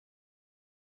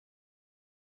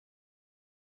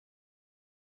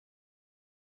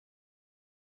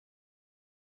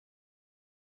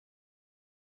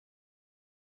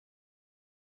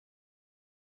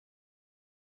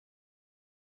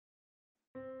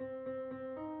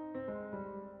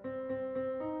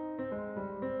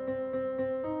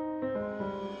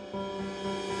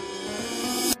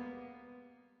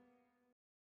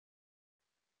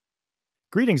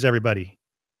Greetings, everybody.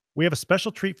 We have a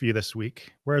special treat for you this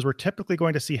week. Whereas we're typically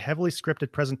going to see heavily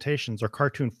scripted presentations or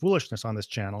cartoon foolishness on this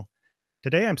channel,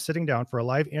 today I'm sitting down for a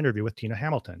live interview with Tina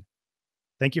Hamilton.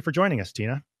 Thank you for joining us,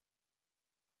 Tina.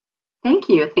 Thank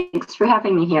you. Thanks for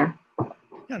having me here.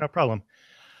 Yeah, no problem.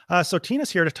 So Tina's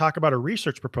here to talk about a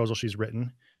research proposal she's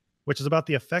written, which is about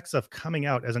the effects of coming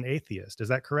out as an atheist. Is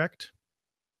that correct?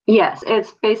 Yes,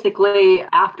 it's basically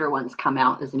after one's come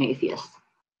out as an atheist.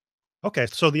 Okay,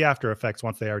 so the after effects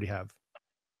once they already have.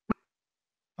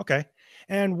 Okay.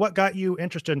 And what got you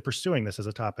interested in pursuing this as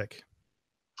a topic?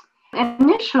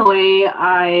 Initially,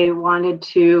 I wanted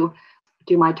to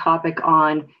do my topic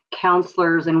on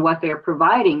counselors and what they're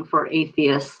providing for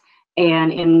atheists.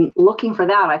 And in looking for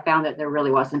that, I found that there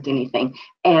really wasn't anything.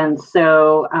 And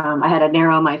so I had to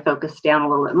narrow my focus down a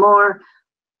little bit more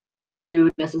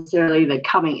to necessarily the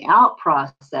coming out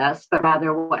process, but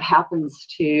rather what happens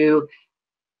to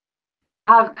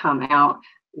have come out,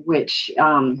 which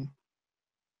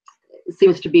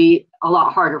seems to be a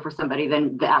lot harder for somebody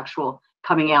than the actual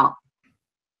coming out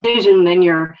decision. Then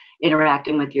you're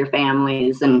interacting with your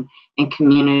families and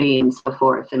community and so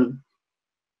forth, and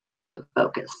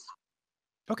focus.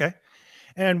 Okay.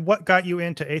 And what got you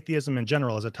into atheism in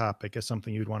general as a topic, as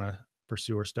something you'd want to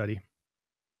pursue or study?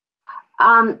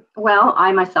 Well,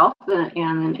 I myself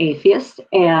am an atheist,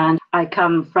 and I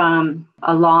come from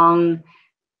a long,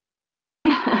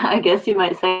 I guess you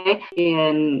might say,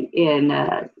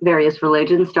 in various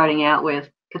religions, starting out with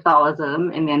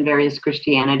Catholicism and then various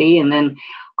Christianity and then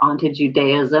on to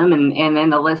Judaism, and then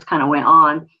the list kind of went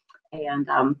on, and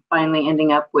finally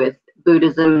ending up with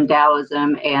Buddhism,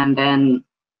 Taoism, and then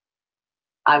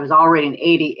I was already an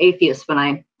atheist when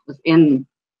I was in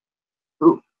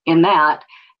that,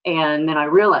 and then I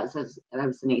realized I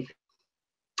was an atheist.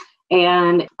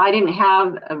 And I didn't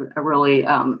have a really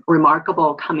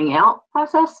remarkable coming out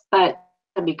process, but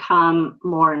I become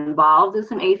more involved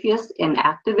as an atheist in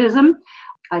activism.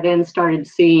 I then started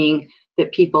seeing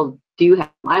that people do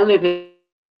have, I live in,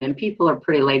 and people are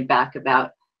pretty laid back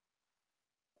about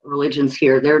religions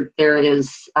here. There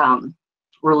is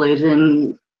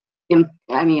religion,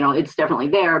 I mean, it's definitely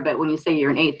there, but when you say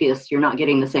you're an atheist, you're not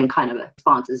getting the same kind of a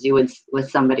response as you would with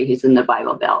somebody who's in the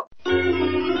Bible Belt.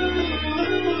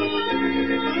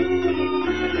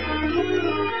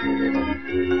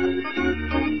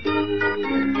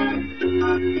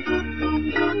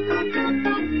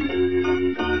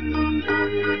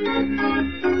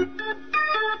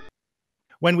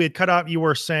 When we had cut out, you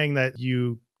were saying that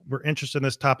you were interested in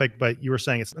this topic, but you were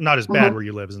saying it's not as bad where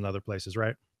you live as in other places,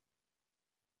 right?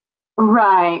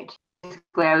 Right.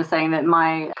 Basically, I was saying that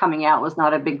my coming out was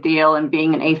not a big deal, and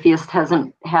being an atheist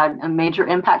hasn't had a major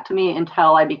impact to me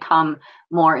until I become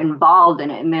more involved in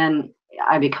it, and then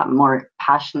I become more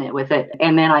passionate with it,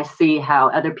 and then I see how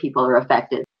other people are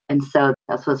affected, and so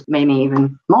that's what's made me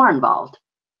even more involved.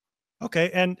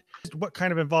 Okay, and what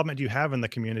kind of involvement do you have in the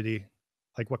community?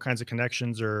 Like what kinds of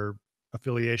connections or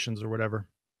affiliations or whatever?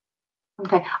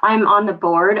 Okay, I'm on the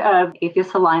board of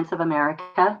Atheist Alliance of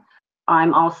America.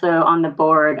 I'm also on the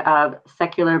board of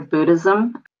Secular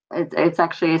Buddhism. It's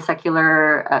actually a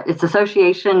secular, it's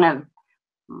Association of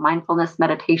Mindfulness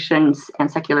Meditations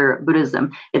and Secular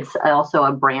Buddhism. It's also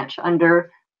a branch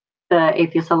under the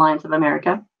Atheist Alliance of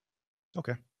America.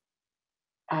 Okay.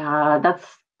 That's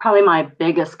probably my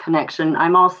biggest connection.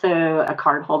 I'm also a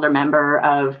cardholder member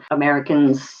of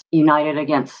Americans United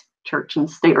Against Church and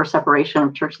State, or Separation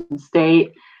of Church and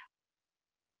State,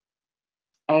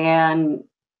 and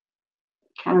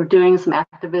kind of doing some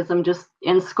activism just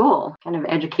in school, kind of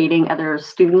educating other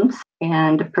students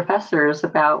and professors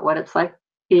about what it's like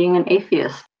being an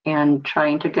atheist, and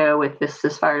trying to go with this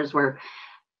as far as we're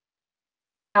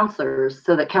counselors,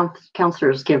 so that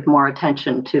counselors give more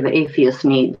attention to the atheist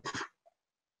needs.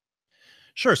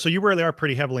 Sure. So you really are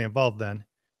pretty heavily involved then.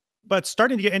 But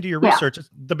starting to get into your research,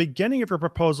 the beginning of your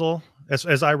proposal,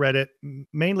 as I read it,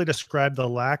 mainly described the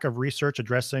lack of research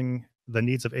addressing the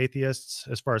needs of atheists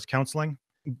as far as counseling.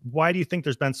 Why do you think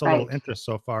there's been so little interest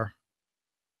so far?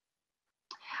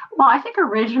 Well, I think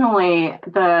originally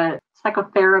the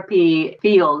psychotherapy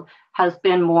field has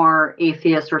been more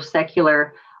atheist or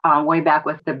secular, way back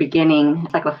with the beginning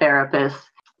psychotherapists,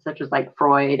 such as like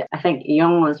Freud. I think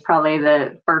Jung was probably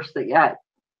the first that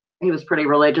he was pretty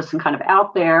religious and kind of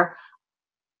out there,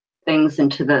 things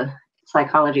into the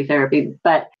psychology therapy.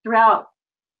 But throughout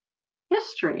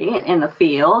history in the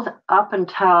field, up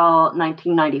until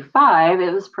 1995,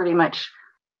 it was pretty much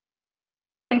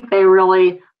think they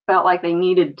really felt like they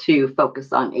needed to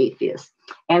focus on atheists.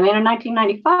 And then in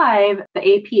 1995, the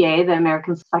APA, the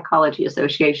American Psychology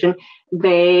Association,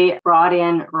 they brought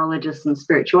in religious and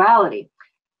spirituality.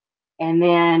 And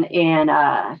then in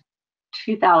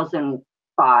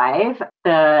 2005,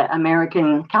 the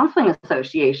American Counseling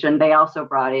Association, they also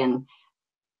brought in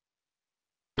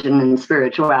religion and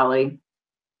spirituality.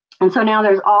 And so now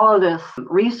there's all of this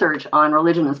research on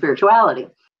religion and spirituality.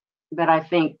 But I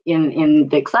think in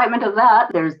the excitement of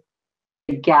that, there's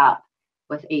a gap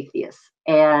with atheists.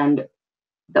 And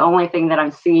the only thing that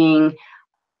I'm seeing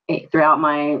throughout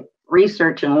my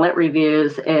research and lit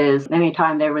reviews is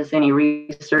anytime there was any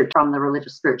research from the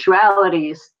religious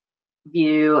spiritualities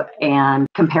view and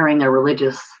comparing their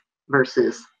religious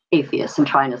versus atheists and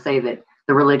trying to say that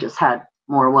the religious had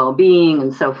more well-being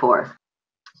and so forth.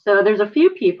 So there's a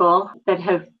few people that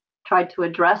have tried to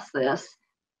address this.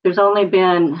 There's only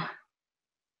been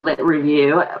lit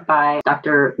review by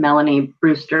Dr. Melanie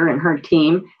Brewster and her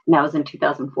team, and that was in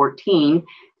 2014.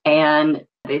 And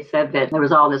they said that there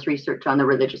was all this research on the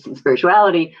religious and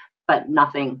spirituality, but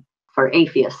nothing for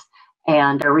atheists.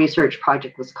 And a research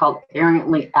project was called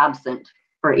Arrogantly Absent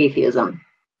for Atheism.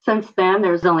 Since then,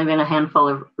 there's only been a handful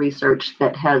of research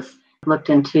that has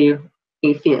looked into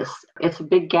atheists. It's a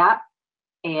big gap.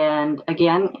 And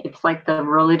again, it's like the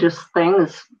religious thing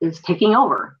is taking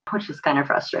over, which is kind of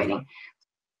frustrating.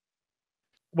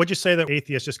 Would you say that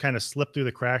atheists just kind of slip through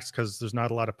the cracks because there's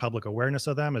not a lot of public awareness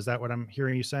of them? Is that what I'm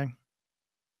hearing you saying?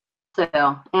 So,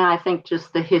 and I think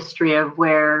just the history of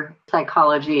where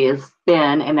psychology has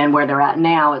been and then where they're at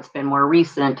now, it's been more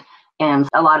recent. And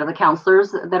a lot of the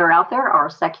counselors that are out there are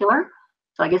secular.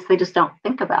 So I guess they just don't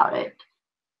think about it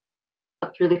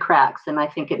through the cracks. And I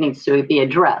think it needs to be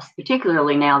addressed,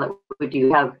 particularly now that we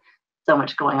do have so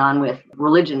much going on with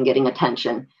religion getting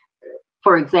attention.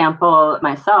 For example,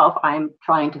 myself, I'm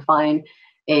trying to find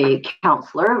a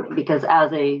counselor because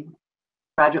as a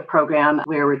graduate program,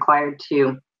 we're required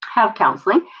to have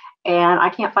counseling, and I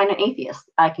can't find an atheist.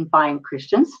 I can find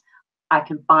Christians. I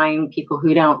can find people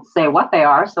who don't say what they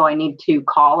are, so I need to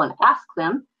call and ask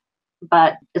them.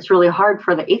 But it's really hard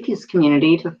for the atheist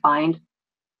community to find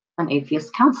an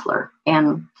atheist counselor.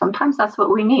 And sometimes that's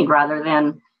what we need rather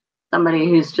than somebody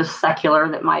who's just secular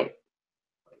that might,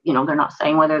 they're not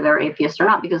saying whether they're atheist or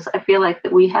not, because I feel like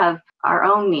that we have our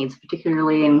own needs,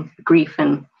 particularly in grief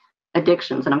and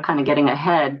addictions. And I'm kind of getting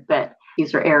ahead, but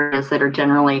these are areas that are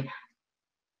generally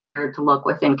hard to look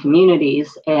within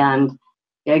communities. And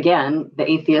again, the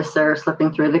atheists are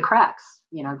slipping through the cracks.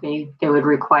 They would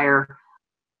require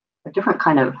a different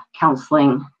kind of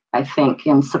counseling, I think,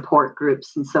 in support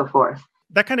groups and so forth.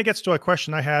 That kind of gets to a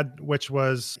question I had, which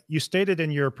was, you stated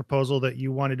in your proposal that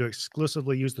you wanted to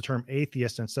exclusively use the term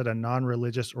atheist instead of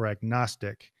non-religious or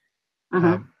agnostic.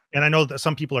 Mm-hmm. And I know that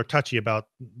some people are touchy about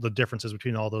the differences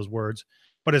between all those words,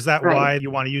 but is that why you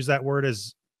want to use that word,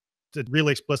 is to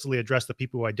really explicitly address the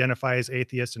people who identify as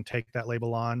atheists and take that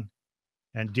label on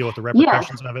and deal with the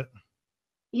repercussions of it?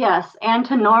 Yes, and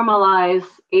to normalize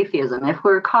atheism. If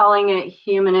we're calling it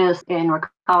humanist and we're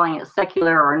calling it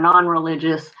secular or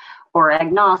non-religious or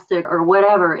agnostic or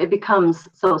whatever, it becomes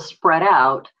so spread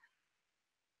out.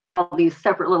 All these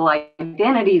separate little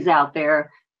identities out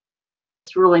there,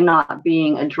 it's really not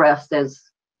being addressed as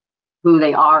who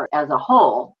they are as a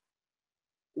whole,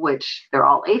 which they're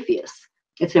all atheists.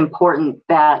 It's important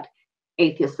that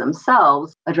atheists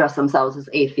themselves address themselves as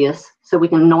atheists so we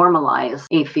can normalize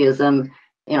atheism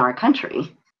in our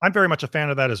country. I'm very much a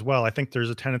fan of that as well. I think there's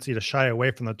a tendency to shy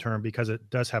away from the term because it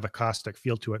does have a caustic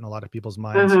feel to it in a lot of people's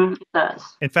minds. Mm-hmm, it does.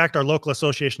 In fact, our local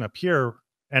association up here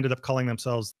ended up calling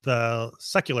themselves the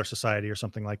Secular Society or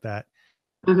something like that.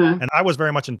 Mm-hmm. And I was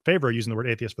very much in favor of using the word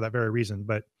atheist for that very reason.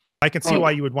 But I can see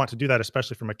why you would want to do that,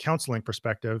 especially from a counseling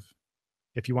perspective,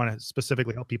 if you want to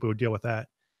specifically help people who deal with that.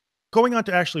 Going on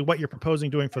to actually what you're proposing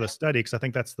doing for the study, because I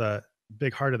think that's the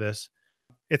big heart of this.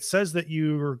 It says that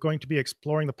you're going to be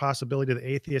exploring the possibility that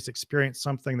atheists experience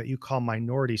something that you call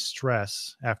minority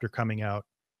stress after coming out.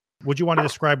 Would you want to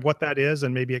describe what that is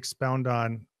and maybe expound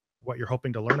on what you're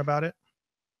hoping to learn about it?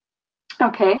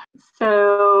 Okay,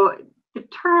 so the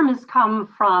term has come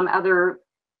from other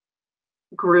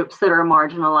groups that are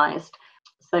marginalized,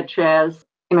 such as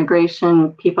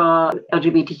immigration people,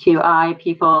 LGBTQI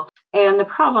people. And the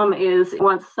problem is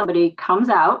once somebody comes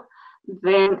out,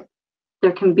 then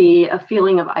there can be a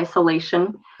feeling of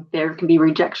isolation. There can be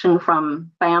rejection from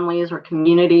families or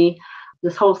community.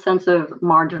 This whole sense of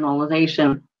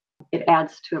marginalization, it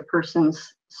adds to a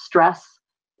person's stress.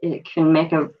 It can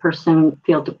make a person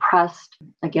feel depressed,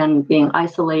 again, being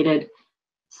isolated.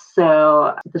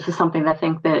 So this is something that I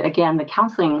think that, again, the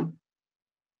counseling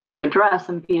address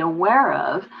and be aware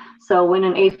of. So when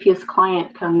an atheist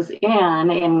client comes in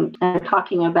and they're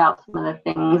talking about some of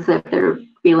the things that they're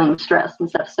feeling stressed and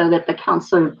stuff, so that the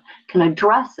counselor can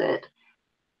address it,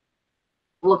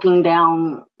 looking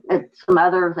down at some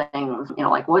other things,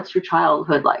 like what's your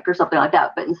childhood like or something like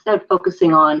that. But instead of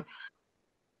focusing on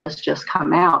it's just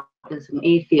come out as an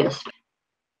atheist,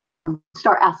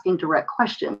 start asking direct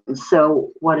questions.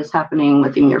 So what is happening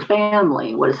within your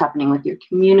family? What is happening with your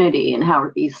community? And how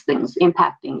are these things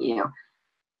impacting you?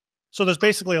 So there's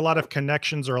basically a lot of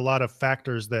connections or a lot of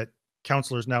factors that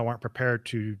counselors now aren't prepared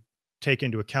to take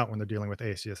into account when they're dealing with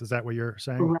atheists. Is that what you're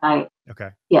saying? Right. Okay.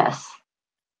 Yes.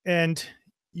 And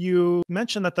you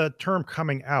mentioned that the term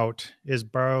coming out is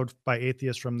borrowed by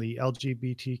atheists from the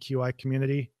LGBTQI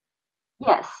community.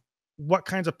 Yes. What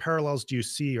kinds of parallels do you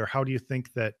see, or how do you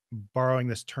think that borrowing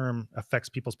this term affects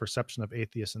people's perception of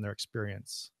atheists and their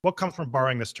experience? What comes from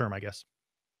borrowing this term, I guess?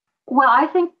 Well, I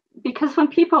think because when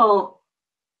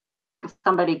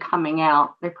somebody coming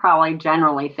out, they probably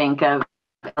generally think of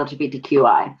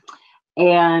LGBTQI.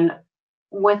 And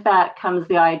with that comes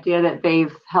the idea that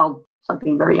they've held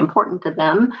something very important to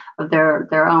them of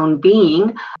their own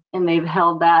being, and they've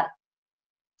held that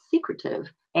secretive.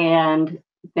 And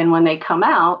then when they come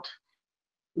out,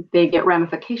 they get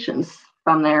ramifications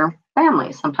from their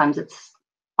family. Sometimes it's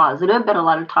positive, but a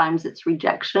lot of times it's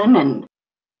rejection and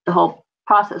the whole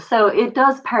process. So it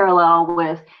does parallel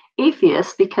with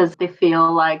atheists because they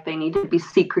feel like they need to be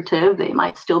secretive. They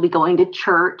might still be going to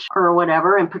church or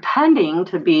whatever and pretending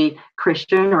to be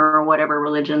Christian or whatever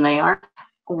religion they are,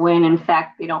 when in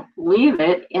fact they don't believe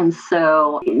it. And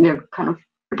so they're kind of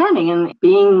pretending,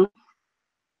 and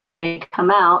they come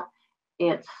out,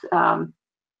 it's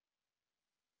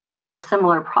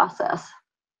similar process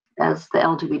as the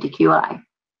LGBTQI.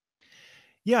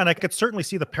 Yeah, and I could certainly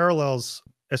see the parallels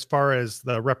as far as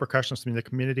the repercussions in the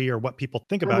community or what people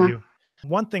think about you.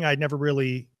 One thing I'd never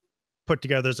really put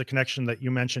together as a connection that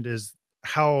you mentioned is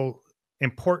how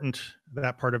important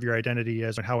that part of your identity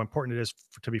is and how important it is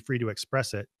to be free to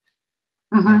express it.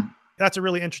 That's a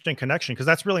really interesting connection because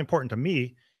that's really important to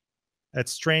me.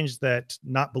 It's strange that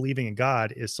not believing in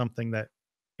God is something that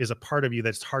is a part of you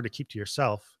that's hard to keep to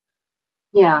yourself.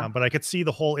 Yeah. But I could see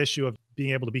the whole issue of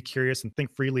being able to be curious and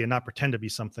think freely and not pretend to be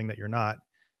something that you're not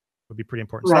would be pretty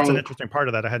important. So that's an interesting part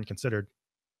of that I hadn't considered.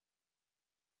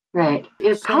 Right.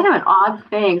 It's kind of an odd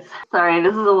thing. Sorry,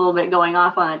 this is a little bit going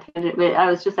off on a tangent, but I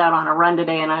was just out on a run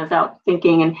today and I was out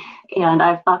thinking, and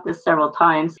I've thought this several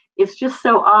times. It's just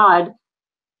so odd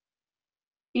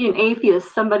being an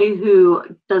atheist, somebody who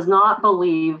does not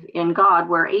believe in God,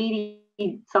 where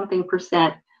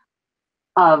 80-something%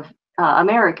 of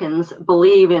Americans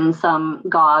believe in some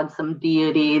God, some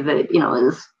deity that,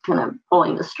 is kind of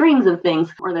pulling the strings of things,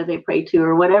 or that they pray to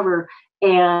or whatever.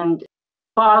 And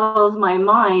boggles my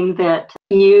mind that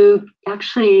you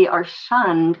actually are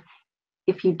shunned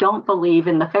if you don't believe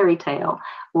in the fairy tale,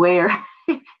 where,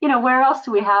 where else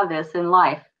do we have this in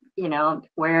life?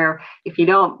 Where if you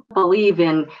don't believe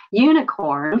in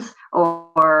unicorns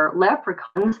or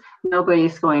leprechauns,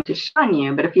 nobody's going to shun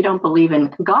you. But if you don't believe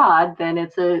in God, then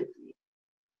it's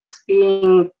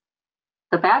being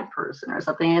the bad person or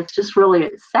something. It's just really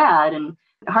sad and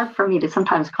hard for me to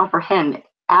sometimes comprehend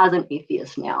as an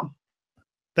atheist now.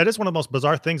 That is one of the most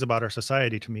bizarre things about our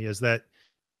society to me, is that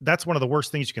that's one of the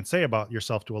worst things you can say about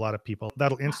yourself to a lot of people.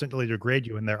 That'll instantly degrade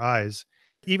you in their eyes.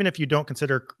 Even if you don't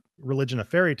consider religion a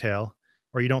fairy tale,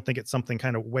 or you don't think it's something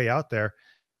kind of way out there,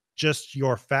 just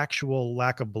your factual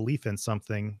lack of belief in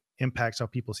something impacts how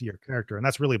people see your character. And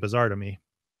that's really bizarre to me.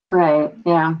 Right.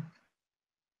 Yeah.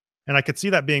 And I could see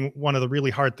that being one of the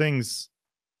really hard things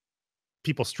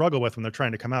people struggle with when they're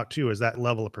trying to come out too, is that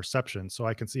level of perception. So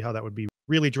I can see how that would be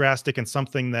really drastic and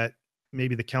something that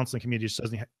maybe the counseling community just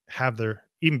doesn't have their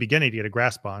even beginning to get a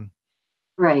grasp on.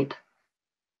 Right.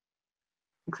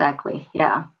 Exactly.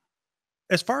 Yeah.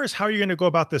 As far as how you're going to go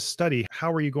about this study,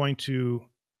 how are you going to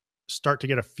start to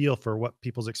get a feel for what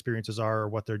people's experiences are or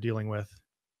what they're dealing with?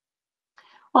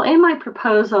 Well, in my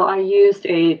proposal, I used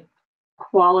a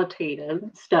qualitative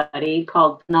study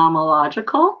called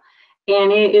phenomenological,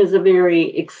 and it is a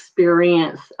very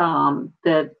experience,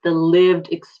 the lived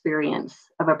experience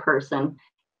of a person,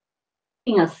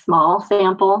 taking a small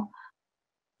sample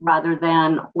rather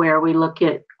than where we look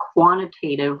at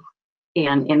quantitative,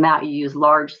 and in that you use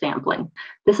large sampling.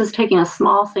 This is taking a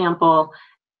small sample.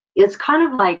 It's kind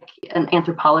of like an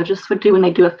anthropologist would do when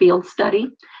they do a field study.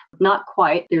 Not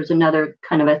quite. There's another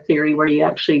kind of a theory where you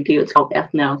actually do, it's called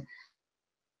ethno.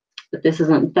 But this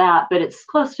isn't that, but it's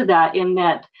close to that in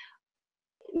that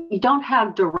you don't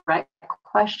have direct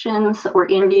questions or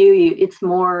interview. It's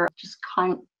more just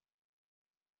kind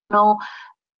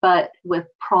but with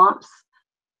prompts,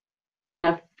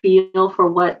 a feel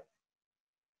for what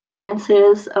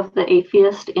is of the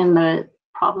atheist in the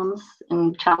problems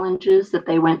and challenges that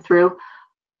they went through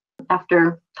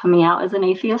after coming out as an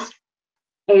atheist.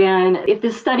 And if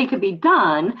this study could be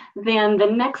done, then the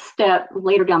next step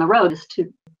later down the road is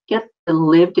to get the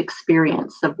lived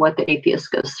experience of what the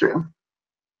atheist goes through.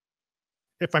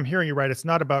 If I'm hearing you right, it's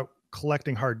not about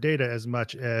collecting hard data as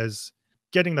much as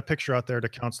getting the picture out there to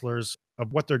counselors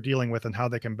of what they're dealing with and how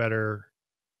they can better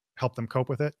help them cope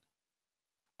with it.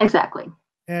 Exactly.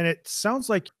 And it sounds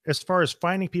like, as far as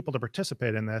finding people to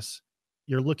participate in this,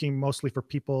 you're looking mostly for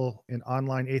people in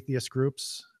online atheist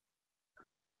groups.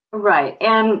 Right.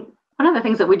 And one of the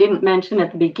things that we didn't mention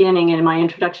at the beginning in my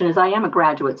introduction is I am a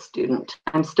graduate student.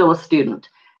 I'm still a student.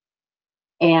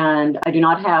 And I do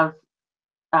not have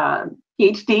a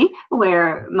PhD,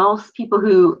 where most people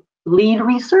who lead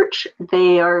research,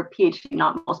 they are PhD,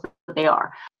 not most, but they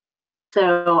are.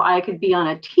 So I could be on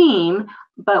a team,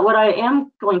 but what I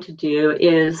am going to do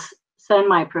is send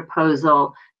my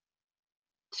proposal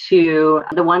to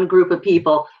the one group of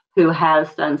people who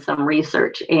has done some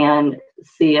research and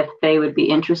see if they would be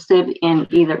interested in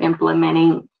either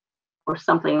implementing or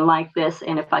something like this,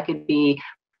 and if I could be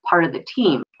part of the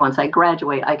team. Once I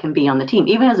graduate, I can be on the team.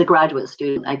 Even as a graduate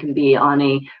student, I can be on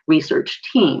a research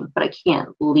team, but I can't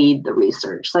lead the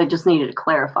research. So I just needed to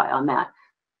clarify on that.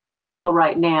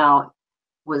 Right now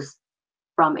was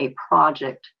from a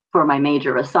project for my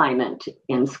major assignment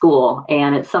in school,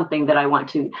 and it's something that I want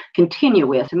to continue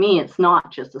with. To me, it's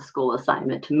not just a school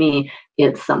assignment. To me,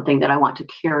 it's something that I want to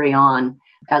carry on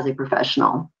as a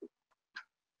professional.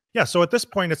 Yeah, so at this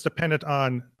point, it's dependent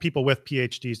on people with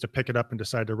PhDs to pick it up and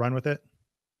decide to run with it.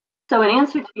 So in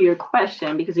answer to your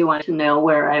question, because you wanted to know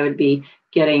where I would be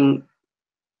getting,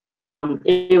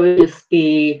 it would just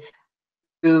be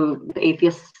through the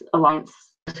Atheist Alliance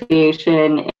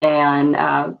Association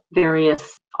and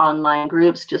various online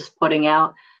groups, just putting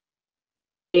out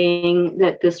saying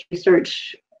that this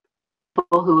research,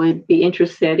 people who would be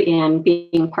interested in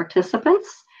being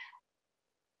participants.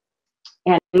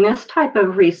 And in this type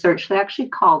of research, they're actually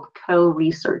called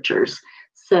co-researchers.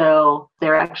 So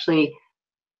they're actually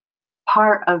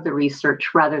part of the research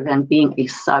rather than being a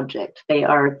subject. They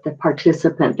are the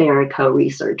participant, they are a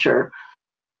co-researcher.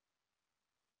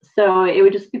 So it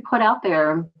would just be put out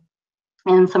there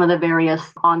in some of the various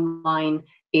online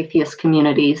atheist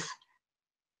communities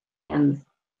and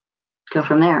go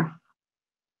from there.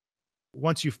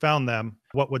 Once you found them,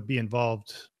 what would be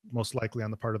involved most likely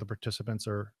on the part of the participants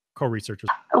or co-researchers?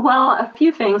 Well, a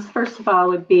few things. First of all,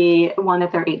 would be one,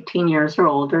 that they're 18 years or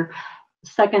older.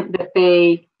 Second, that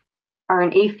they are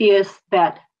an atheist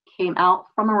that came out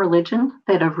from a religion,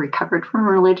 that have recovered from a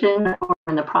religion or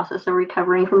in the process of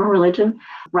recovering from a religion,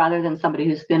 rather than somebody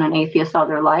who's been an atheist all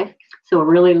their life. So we're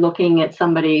really looking at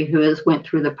somebody who has went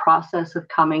through the process of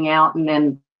coming out and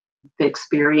then the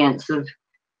experience of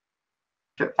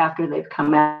after they've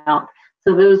come out.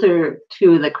 So those are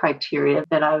two of the criteria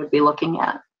that I would be looking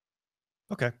at.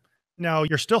 Okay. Now,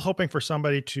 you're still hoping for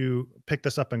somebody to pick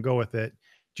this up and go with it.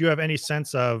 Do you have any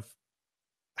sense of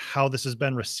how this has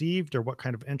been received or what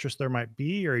kind of interest there might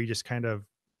be, or are you just kind of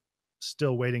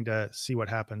still waiting to see what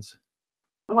happens?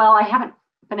 Well, I haven't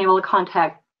been able to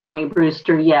contact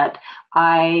Brewster yet.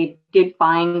 I did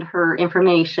find her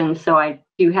information, so I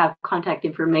do have contact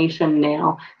information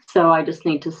now. So I just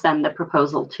need to send the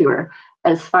proposal to her.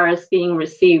 As far as being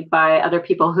received by other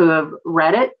people who have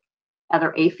read it,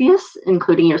 other atheists,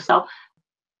 including yourself,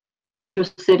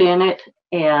 interested in it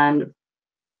and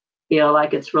feel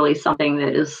like it's really something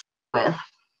that is with,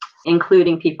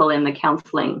 including people in the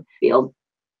counseling field,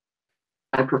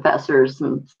 my professors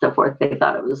and so forth. They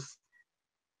thought it was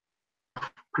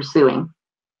pursuing.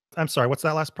 I'm sorry, what's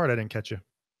that last part? I didn't catch you.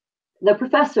 The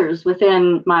professors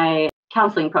within my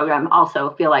counseling program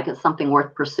also feel like it's something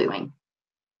worth pursuing.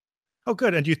 Oh,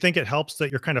 good. And do you think it helps that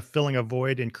you're kind of filling a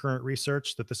void in current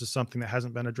research, that this is something that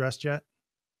hasn't been addressed yet?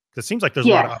 It seems like there's a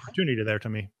lot of opportunity there to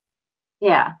me.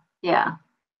 Yeah.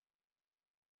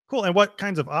 Cool. And what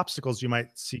kinds of obstacles you might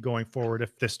see going forward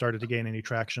if this started to gain any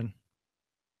traction? Do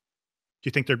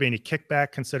you think there'd be any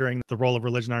kickback considering the role of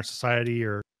religion in our society?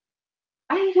 Or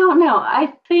I don't know.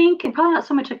 I think probably not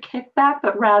so much a kickback,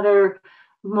 but rather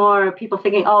more people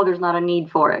thinking, oh, there's not a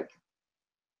need for it.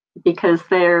 Because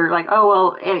they're like, oh,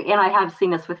 well, and I have seen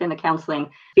this within the counseling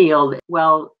field.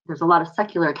 Well, there's a lot of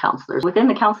secular counselors. Within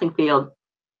the counseling field,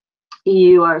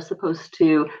 you are supposed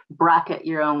to bracket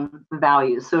your own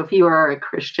values. So if you are a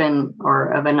Christian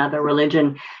or of another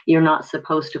religion, you're not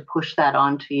supposed to push that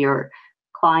onto your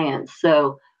clients.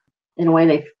 So in a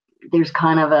way, there's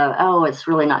kind of it's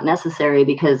really not necessary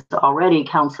because already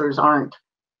counselors aren't,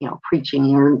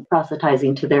 preaching or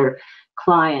proselytizing to their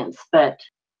clients. But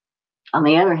on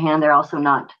the other hand, they're also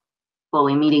not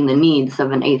fully meeting the needs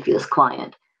of an atheist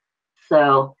client.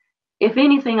 So if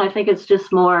anything, I think it's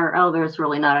just more, there's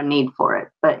really not a need for it.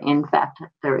 But in fact,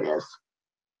 there is.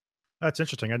 That's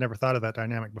interesting. I never thought of that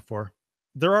dynamic before.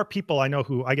 There are people I know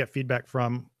who I get feedback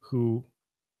from who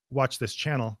watch this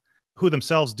channel who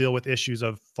themselves deal with issues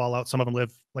of fallout. Some of them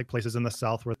live like places in the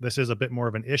South where this is a bit more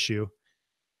of an issue.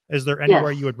 Is there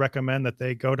anywhere you would recommend that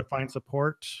they go to find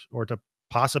support, or to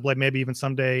possibly maybe even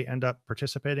someday end up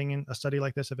participating in a study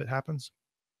like this if it happens?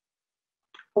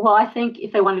 Well, I think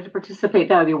if they wanted to participate,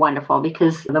 that would be wonderful,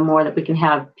 because the more that we can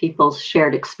have people's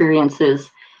shared experiences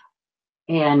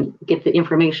and get the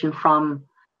information from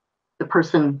the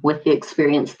person with the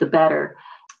experience, the better.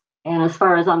 And as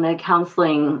far as on the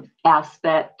counseling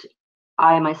aspect,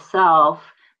 I myself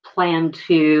plan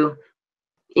to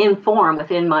inform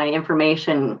within my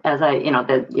information as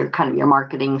your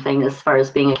marketing thing, as far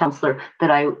as being a counselor, that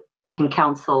I can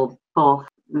counsel both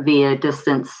via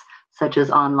distance, such as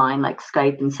online, like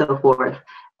Skype and so forth,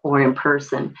 or in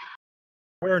person.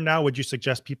 Where now would you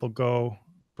suggest people go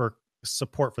for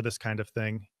support for this kind of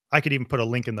thing? I could even put a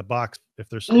link in the box if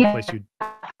there's a place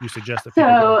you suggest that people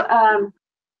go.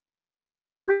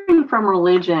 Freedom from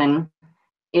Religion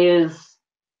is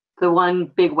the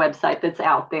one big website that's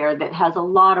out there that has a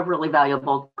lot of really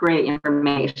valuable, great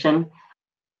information.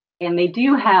 And they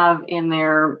do have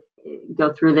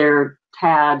go through their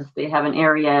tabs, they have an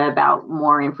area about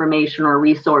more information or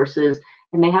resources,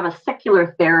 and they have a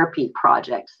secular therapy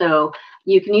project. So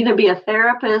you can either be a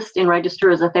therapist and register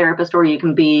as a therapist, or you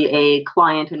can be a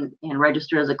client and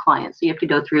register as a client. So you have to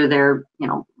go through their,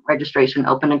 registration,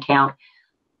 open account,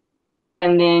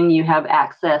 and then you have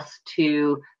access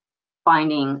to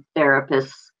finding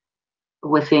therapists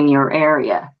within your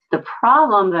area. The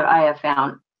problem that I have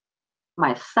found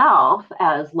myself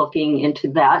as looking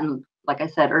into that, and like I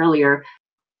said earlier,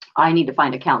 I need to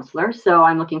find a counselor. So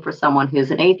I'm looking for someone who's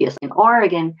an atheist. In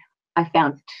Oregon, I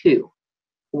found two.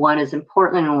 One is in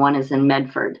Portland and one is in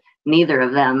Medford. Neither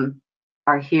of them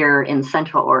are here in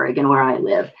Central Oregon where I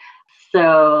live.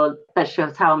 So that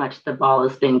shows how much the ball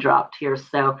is being dropped here.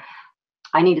 So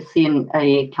I need to see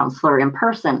a counselor in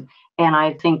person. And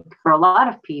I think for a lot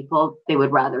of people, they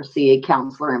would rather see a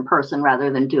counselor in person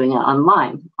rather than doing it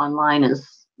online. Online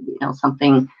is,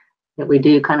 something that we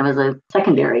do kind of as a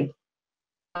secondary.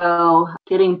 So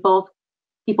getting both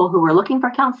people who are looking for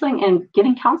counseling and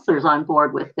getting counselors on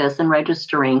board with this and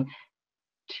registering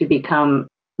to become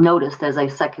noticed as a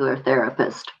secular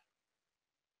therapist.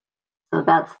 So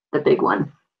that's the big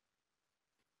one.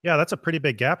 Yeah, that's a pretty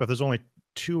big gap if there's only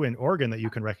two in Oregon that you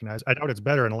can recognize. I doubt it's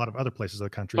better in a lot of other places of the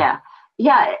country. Yeah.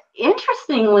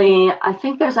 Interestingly, I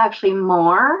think there's actually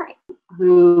more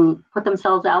who put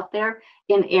themselves out there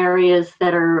in areas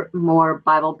that are more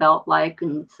Bible Belt-like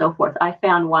and so forth. I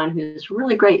found one who's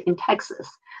really great in Texas.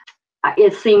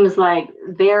 It seems like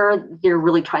they're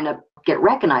really trying to get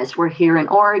recognized. We're here in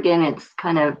Oregon. It's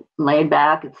kind of laid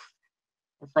back. It's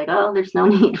like, there's no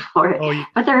need for it.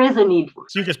 But there is a need for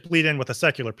it. So you just bleed in with the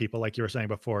secular people, like you were saying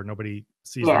before. Nobody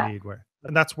sees the need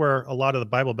and that's where a lot of the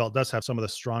Bible Belt does have some of the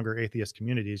stronger atheist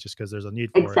communities, just because there's a need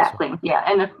for it. Exactly. Yeah.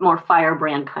 And a more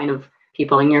firebrand kind of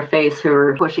people in your face who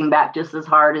are pushing back just as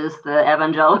hard as the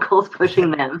evangelicals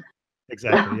pushing them.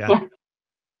 Exactly. Yeah.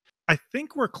 I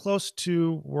think we're close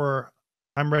to where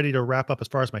I'm ready to wrap up as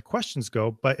far as my questions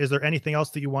go, but is there anything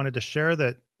else that you wanted to share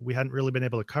that we hadn't really been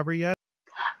able to cover yet?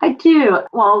 I do.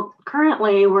 Well,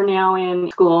 currently we're now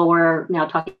in school. We're now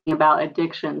talking about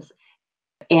addictions.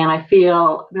 And I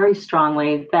feel very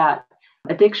strongly that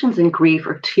addictions and grief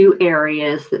are two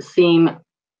areas that seem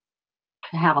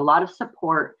to have a lot of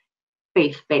support,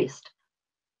 faith-based,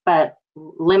 but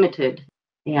limited,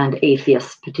 and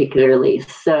atheists particularly.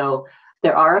 So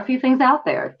there are a few things out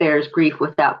there. There's grief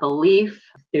without belief.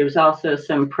 There's also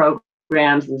some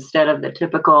programs instead of the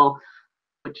typical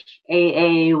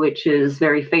AA, which is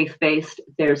very faith-based.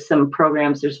 There's some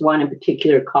programs. There's one in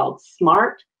particular called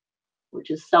SMART, which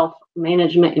is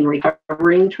self-management and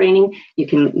recovering training. You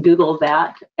can Google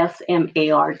that,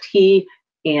 SMART,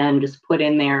 and just put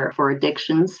in there for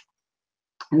addictions.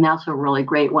 And that's a really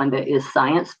great one that is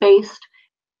science-based,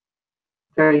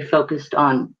 very focused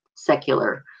on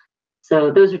secular. So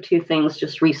those are two things,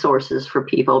 just resources for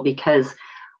people, because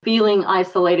feeling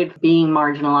isolated, being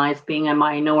marginalized, being a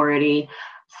minority,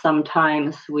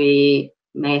 sometimes we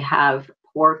may have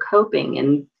poor coping,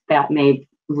 and that may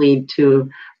lead to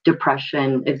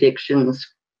depression, addictions.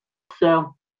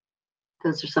 So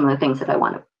those are some of the things that I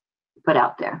want to put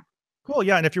out there. Cool.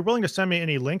 Yeah. And if you're willing to send me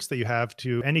any links that you have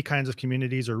to any kinds of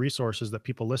communities or resources that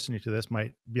people listening to this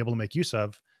might be able to make use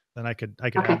of, then I could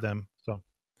Okay. add them. So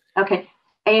Okay.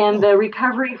 And cool. the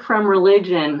recovery from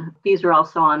religion, these are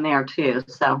also on there too.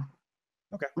 So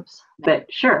Okay. oops.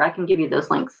 But sure, I can give you those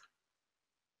links.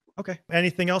 Okay.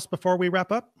 Anything else before we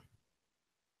wrap up?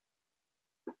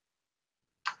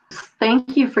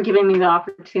 Thank you for giving me the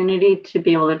opportunity to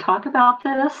be able to talk about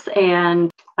this.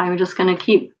 And I'm just going to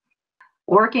keep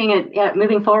working at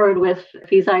moving forward with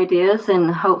these ideas and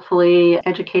hopefully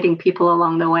educating people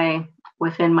along the way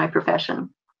within my profession.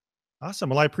 Awesome.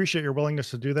 Well, I appreciate your willingness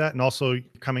to do that and also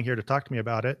coming here to talk to me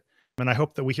about it. And I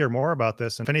hope that we hear more about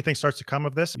this. And if anything starts to come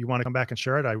of this, you want to come back and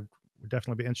share it, I would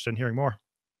definitely be interested in hearing more.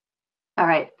 All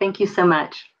right. Thank you so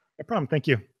much. No problem. Thank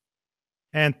you.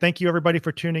 And thank you, everybody,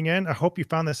 for tuning in. I hope you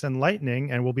found this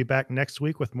enlightening, and we'll be back next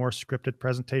week with more scripted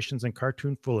presentations and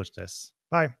cartoon foolishness.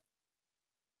 Bye.